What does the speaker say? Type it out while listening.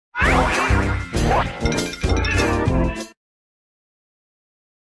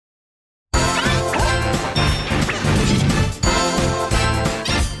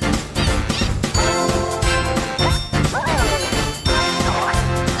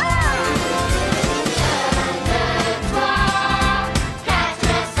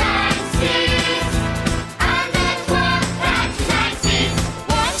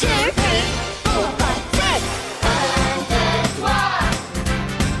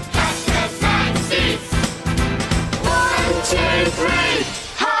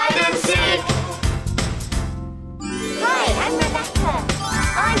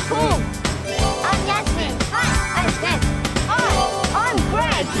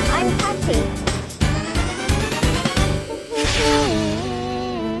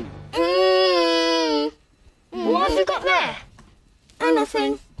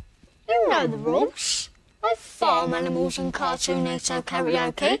The rules. Like farm animals and Cartoonito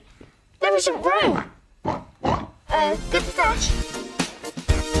Karaoke. There isn't room. Good dash.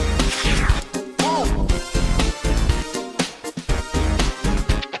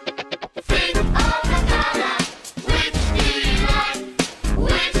 Think of the colour. Which do you like?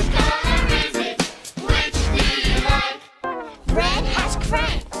 Which colour is it? Which do you like? Red has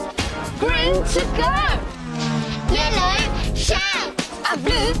cranks. Green to go. Yellow, shout. A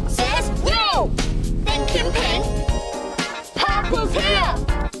blue says no. Thinking pink. Purple's here.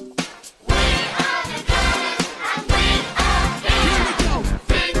 We are the colours and we are here.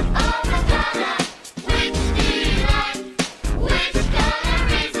 Think of the colour. Which do you like? Which colour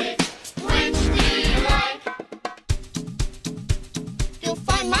is it? Which do you like? You'll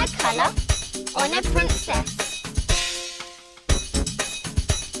find my colour on a princess.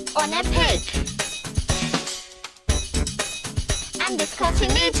 On a pig. And this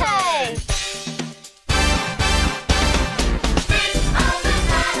Cartoonito. Think of the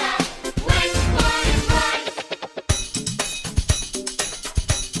colour. Which one is right?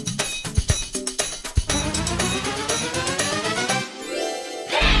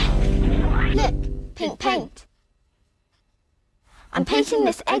 Look, pink paint. I'm painting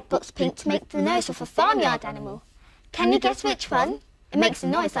this egg box pink to make the nose of a farmyard animal. Can you guess which one? It makes a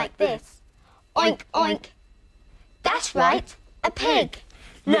noise like this. Oink, oink. That's right, a pig.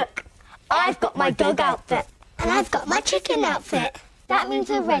 Look, I've got my dog outfit. And I've got my chicken outfit. That means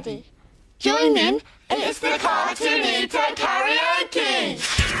we're ready. Join in, it's the Cartoonito Karaoke.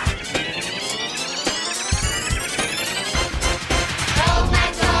 Old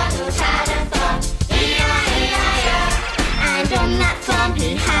MacDonald had a farm, E-I-E-I-O. And on that farm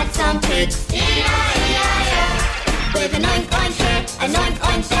he had some pigs. E-I-E-I-O. With an oink oink here, an oink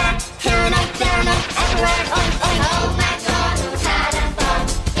oink there. Here an oink, there an oink, everywhere an oink oink. Old MacDonald had a farm,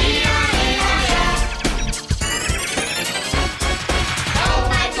 E-I-E-I-O. Old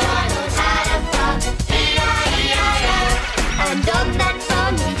MacDonald had a farm, E-I-E-I-O. And on that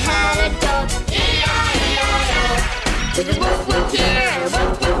farm he had a dog. E-I-E-I-O. With a woof woof here and a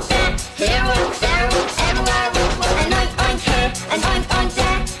woof woof there. Here a woof, there a woof, everywhere a woof woof. An oink oink here, an oink oink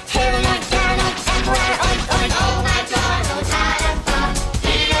there. Here an oink, there an oink, everywhere an oink oink. Old MacDonald had a farm,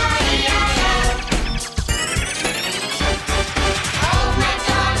 E-I-E-I-O. Old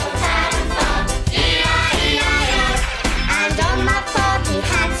MacDonald had a farm, E-I-E-I-O. And on that farm he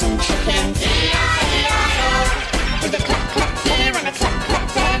had some chickens. E-I-E-I-O. With a clap clap here and a clap clap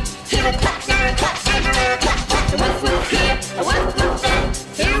there. Here a clap, there a clap, everywhere a clap clap. A woof woof here, a woof woof there.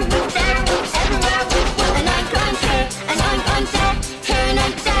 Here a woof, there a woof, everywhere a woof woof. An oink oink here, an oink oink there. Here an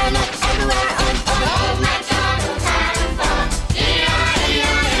oink, there an oink, everywhere an oink oink. Old MacDonald had a farm,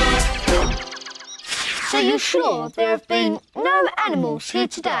 E-I-E-I-O. So you're sure there have been no animals here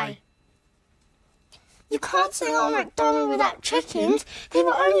today? You can't say Old MacDonald without chickens. They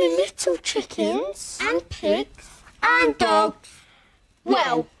were only little chickens. And pigs. And dogs.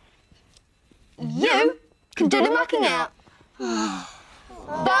 Well, you can do the mucking out.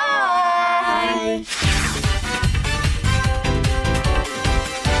 Bye.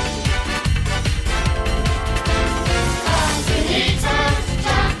 Cartoonito,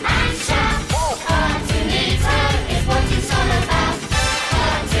 jump and shout. Cartoonito is what it's all about.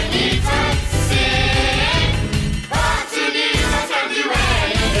 Cartoonito, sing. Cartoonito, tell you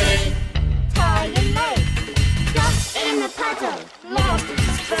anything. Tie your leg. Just in the puddle. Lost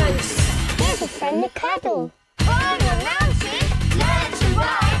its space. Here's a friendly cuddle. On the mountain, learn to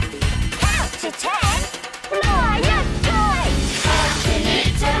ride. Count to 10.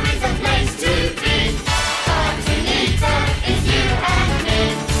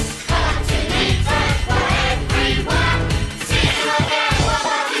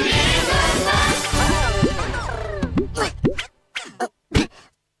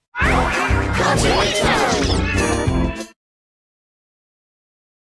 Cartoonito.